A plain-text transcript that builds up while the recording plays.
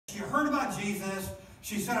Jesus.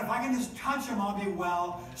 She said, if I can just touch him, I'll be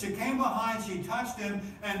well. She came behind, she touched him,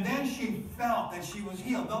 and then she felt that she was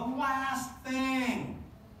healed. The last thing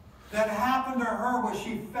that happened to her was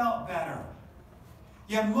she felt better.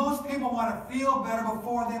 Yet most people want to feel better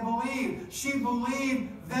before they believe. She believed,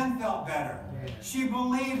 then felt better. She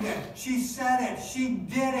believed it. She said it. She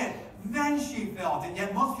did it. Then she felt it.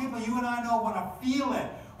 Yet most people, you and I know, want to feel it.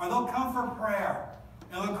 Or they'll come for prayer.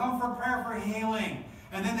 And they'll come for prayer for healing.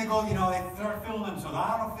 And then they go, you know, they start feeling themselves.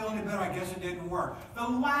 I don't feel any better. I guess it didn't work. The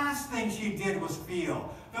last thing she did was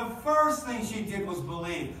feel. The first thing she did was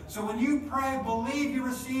believe. So when you pray, believe you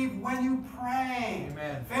receive when you pray.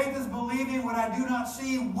 Amen. Faith is believing what I do not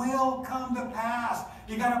see will come to pass.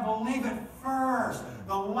 You got to believe it first.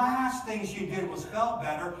 The last thing she did was felt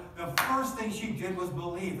better. The first thing she did was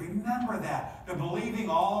believe. Remember that. The believing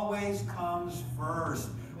always comes first.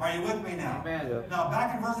 Are you with me now? Amen. Now,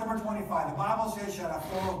 back in verse number 25, the Bible says she had a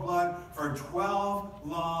flow of blood for 12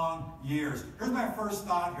 long years. Here's my first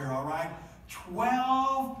thought here, all right?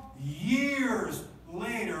 12 years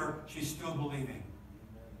later, she's still believing.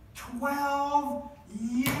 12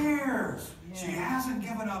 years. She hasn't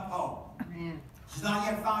given up hope. She's not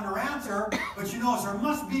yet found her answer, but she knows there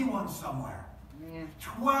must be one somewhere.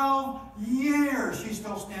 12 years she's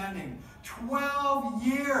still standing. 12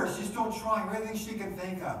 years she's still trying everything she can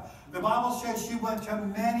think of. The Bible says she went to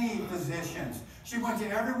many physicians. She went to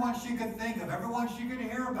everyone she could think of, everyone she could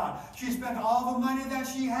hear about. She spent all the money that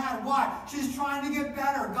she had. Why? She's trying to get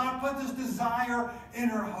better. God put this desire in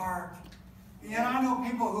her heart. Yet I know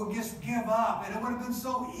people who just give up, and it would have been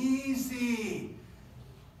so easy.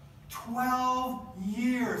 12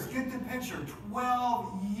 years. Get the picture.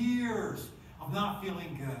 12 years of not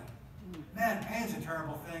feeling good. Man, pain's a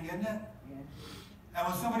terrible thing, isn't it? And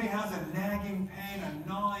when somebody has a nagging pain, a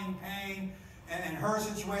gnawing pain, and in her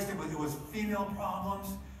situation it was female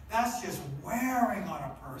problems, that's just wearing on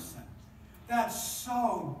a person. That's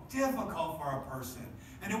so difficult for a person.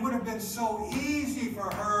 And it would have been so easy for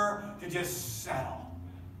her to just settle.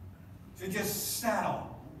 To just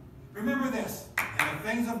settle. Remember this, in the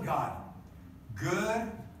things of God, good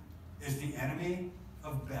is the enemy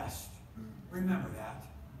of best. Remember that.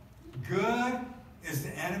 Good is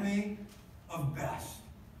the enemy of best.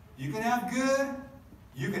 You can have good,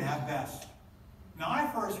 you can have best. Now, I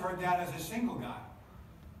first heard that as a single guy.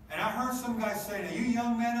 And I heard some guys say, now you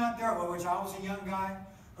young men out there, which I was a young guy,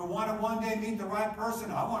 who want to one day meet the right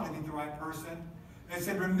person. I want to meet the right person. They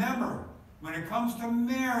said, remember, when it comes to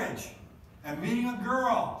marriage and meeting a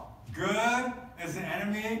girl, good is the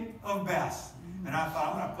enemy of best. And I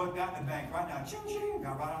thought, I'm going to put that in the bank right now. Ching, ching,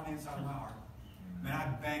 got right on the inside of my heart. Man, I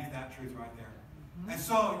banked that truth right there. And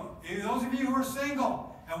so, those of you who are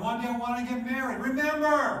single and one day want to get married,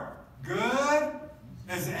 remember, good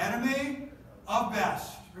is the enemy of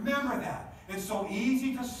best. Remember that. It's so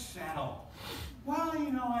easy to settle. Well,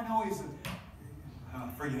 you know, I know he's a...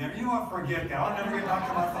 you know what? Forget that. I'll never get back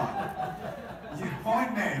to my thought.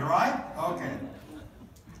 Point made, right? Okay.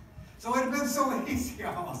 So it would have been so easy,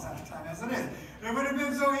 almost out of time as it is. It would have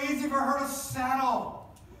been so easy for her to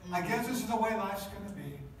settle. I guess this is the way life's going to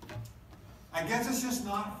be. I guess it's just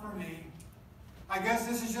not for me. I guess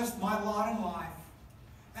this is just my lot in life.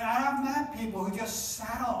 And I've met people who just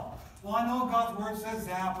settle. Well, I know God's word says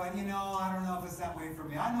that, but you know, I don't know if it's that way for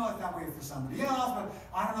me. I know it's that way for somebody else, but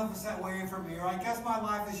I don't know if it's that way for me. Or I guess my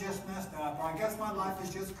life is just messed up. Or I guess my life is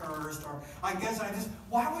just cursed. Or I guess I just...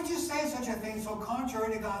 Why would you say such a thing so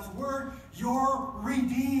contrary to God's word? You're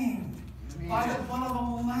redeemed by the blood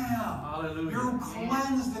of the Lamb. Hallelujah. You're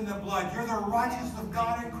cleansed in the blood. You're the righteousness of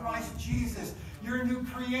God in Christ Jesus. You're a new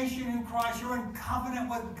creation in Christ. You're in covenant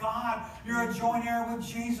with God. You're a joint heir with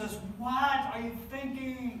Jesus. What are you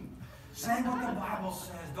thinking? Say what the Bible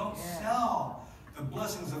says. Don't sell the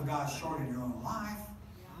blessings of God short in your own life.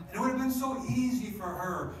 And it would have been so easy for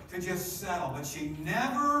her to just settle. But she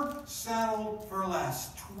never settled for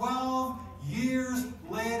less. 12 years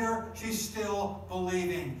later, she's still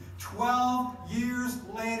believing. 12 years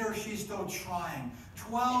later, she's still trying.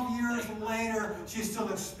 12 years later, she's still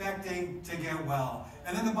expecting to get well.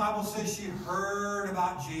 And then the Bible says she heard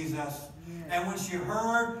about Jesus. And when she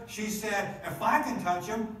heard, she said, if I can touch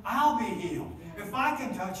him, I'll be healed. If I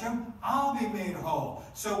can touch him, I'll be made whole.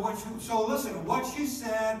 So listen, what she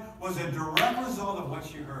said was a direct result of what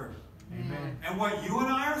she heard. Amen. And what you and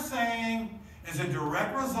I are saying is a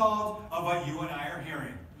direct result of what you and I are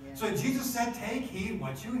hearing. Yeah. So Jesus said, take heed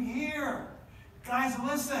what you hear. Guys,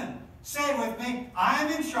 listen. Say it with me.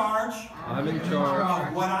 I'm in charge. I'm in charge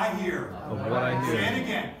of what I hear. Of what I hear. Say it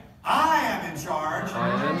again. I am in charge.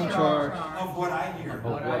 I am in charge of what I hear. Of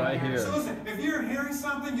what I hear. So listen, if you're hearing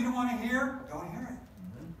something you don't want to hear, don't hear it.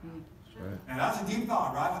 That's right. That's a deep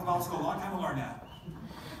thought, right? With Bible school, a long time to learn that.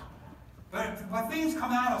 But things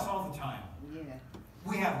come at us all the time. Yeah.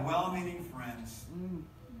 We have well-meaning friends.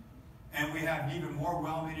 And we have even more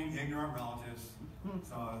well-meaning, ignorant relatives.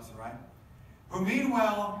 Some of us, right? Who mean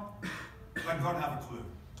well, but don't have a clue.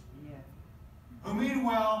 Yeah. Who mean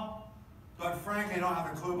well, but frankly don't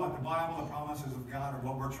have a clue about the Bible, the promises of God, or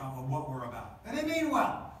what we're about. And they mean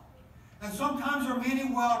well. And sometimes they're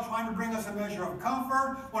meaning well, trying to bring us a measure of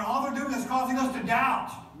comfort, when all they're doing is causing us to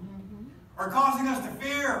doubt, or causing us to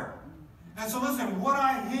fear. And so listen, what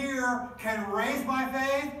I hear can raise my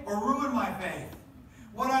faith or ruin my faith.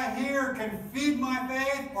 What I hear can feed my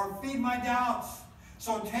faith or feed my doubts.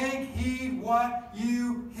 So take heed what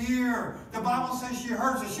you hear. The Bible says she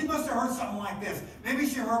heard, so she must have heard something like this. Maybe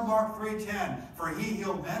she heard Mark 3:10, for he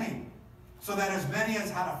healed many, so that as many as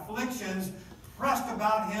had afflictions pressed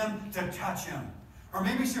about him to touch him. Or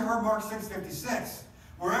maybe she heard Mark 6:56.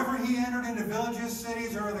 Wherever he entered into villages,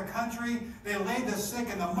 cities, or the country, they laid the sick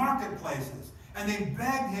in the marketplaces, and they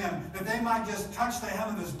begged him that they might just touch the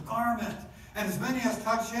hem of his garment. And as many as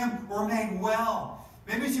touched him were made well.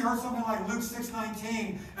 Maybe she heard something like Luke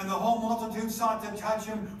 6:19, and the whole multitude sought to touch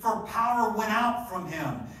him, for power went out from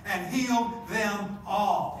him and healed them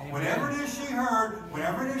all. Amen. Whatever it is she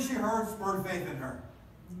heard, spurred faith in her.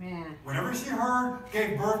 Amen. Whatever she heard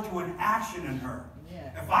gave birth to an action in her.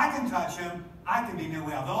 Yeah. If I can touch him, I can be made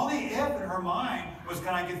well. The only if in her mind was,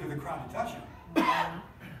 can I get through the crowd to touch him?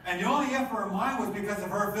 And the only if in her mind was because of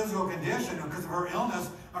her physical condition, or because of her illness.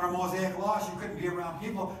 Under Mosaic law, she couldn't be around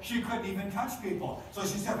people. She couldn't even touch people. So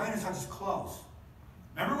she said, if I can touch his clothes.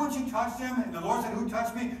 Remember when she touched him, and the Lord said, who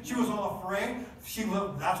touched me? She was all afraid.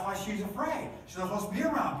 That's why she's afraid. She's not supposed to be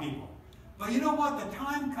around people. But you know what? The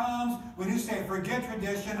time comes when you say, forget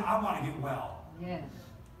tradition, I want to get well. Yes.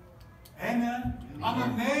 Amen?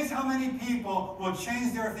 I'm amazed how many people will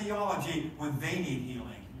change their theology when they need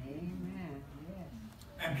healing. Amen. Yes.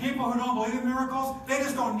 And people who don't believe in miracles, they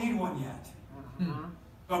just don't need one yet.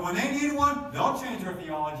 But when they need one, they'll change their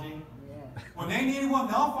theology. Yeah. When they need one,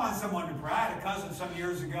 they'll find someone to pray. I had a cousin some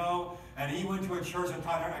years ago, and he went to a church that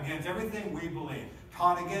taught against everything we believe.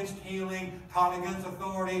 Taught against healing, taught against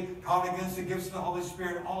authority, taught against the gifts of the Holy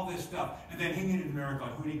Spirit, all this stuff. And then he needed a miracle.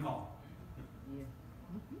 Who did he call? Yeah.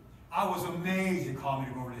 I was amazed he called me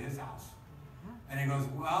to go over to his house. And he goes,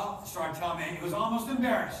 well, started telling me, he was almost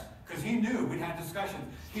embarrassed, because he knew, we'd had discussions.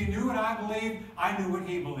 He knew what I believed, I knew what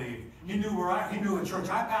he believed. He knew what church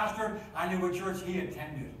I pastored, I knew what church he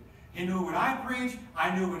attended. He knew what I preached,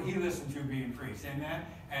 I knew what he listened to being preached, amen?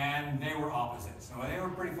 And they were opposites, so they were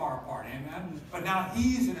pretty far apart, amen? But now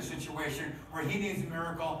he's in a situation where he needs a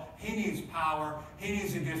miracle, he needs power, he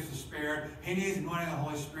needs the gifts of the Spirit, he needs the anointing of the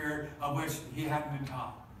Holy Spirit, of which he hadn't been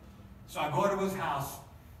taught. So I go to his house,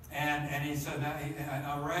 and he said,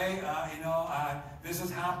 Ray, this has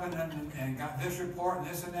happened, and got this report, and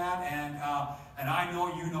this and that, and I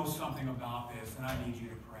know you know something about this, and I need you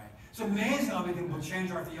to pray. It's amazing how we can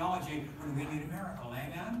change our theology when we need a miracle,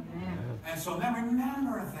 amen? And so then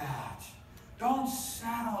remember that. Don't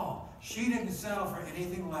settle. She didn't settle for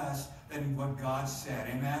anything less than what God said,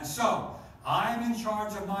 amen? So, I'm in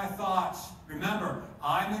charge of my thoughts. Remember,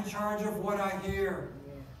 I'm in charge of what I hear.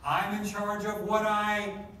 I'm in charge of what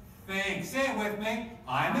I think. Say it with me.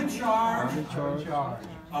 I'm in charge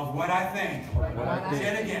of what I think. Say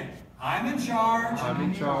it again. I'm in charge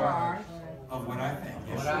of what I think.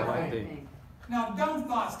 Yes, now, dumb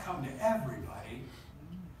thoughts come to everybody,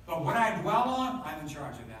 but what I dwell on, I'm in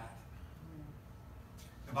charge of that.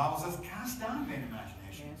 The Bible says, cast down vain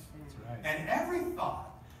imaginations. And every thought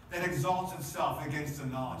that exalts itself against the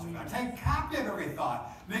knowledge of God. Take captive every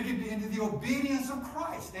thought. Make it into the obedience of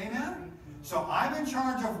Christ. Amen? So I'm in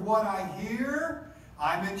charge of what I hear.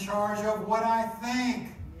 I'm in charge of what I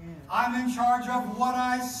think. I'm in charge of what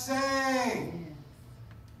I say.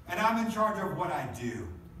 And I'm in charge of what I do.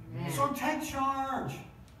 So take charge.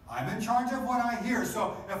 I'm in charge of what I hear.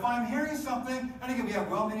 So if I'm hearing something, I think we have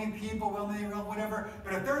well-meaning people, well-meaning, whatever,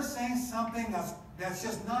 but if they're saying something that's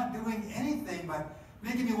just not doing anything but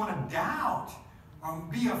making me want to doubt or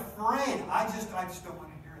be afraid, I just don't want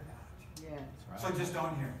to hear that. Yeah. So just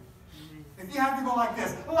don't hear it. If you have to go like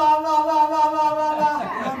this, la, la, la, la, la, la, la,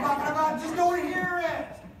 I'm talking about, just don't hear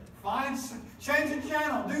it. Change the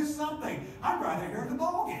channel, do something. I'd rather hear the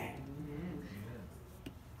ball game.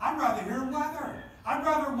 I'd rather hear weather. I'd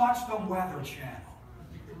rather watch the Weather Channel.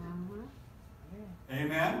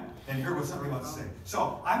 Amen? And hear what somebody wants to say.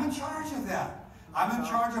 So, I'm in charge of that. I'm in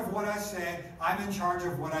charge of what I say. I'm in charge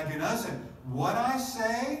of what I do. Now listen, what I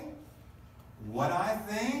say, what I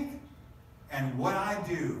think, and what I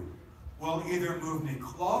do will either move me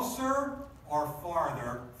closer or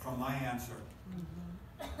farther from my answer.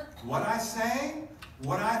 What I say,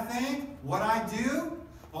 what I think, what I do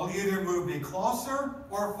will either move me closer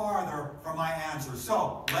or farther from my answer.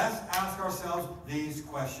 So let's ask ourselves these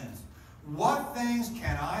questions. What things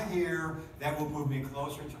can I hear that will move me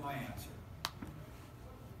closer to my answer?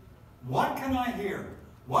 What can I hear?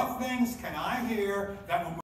 What things can I hear that will move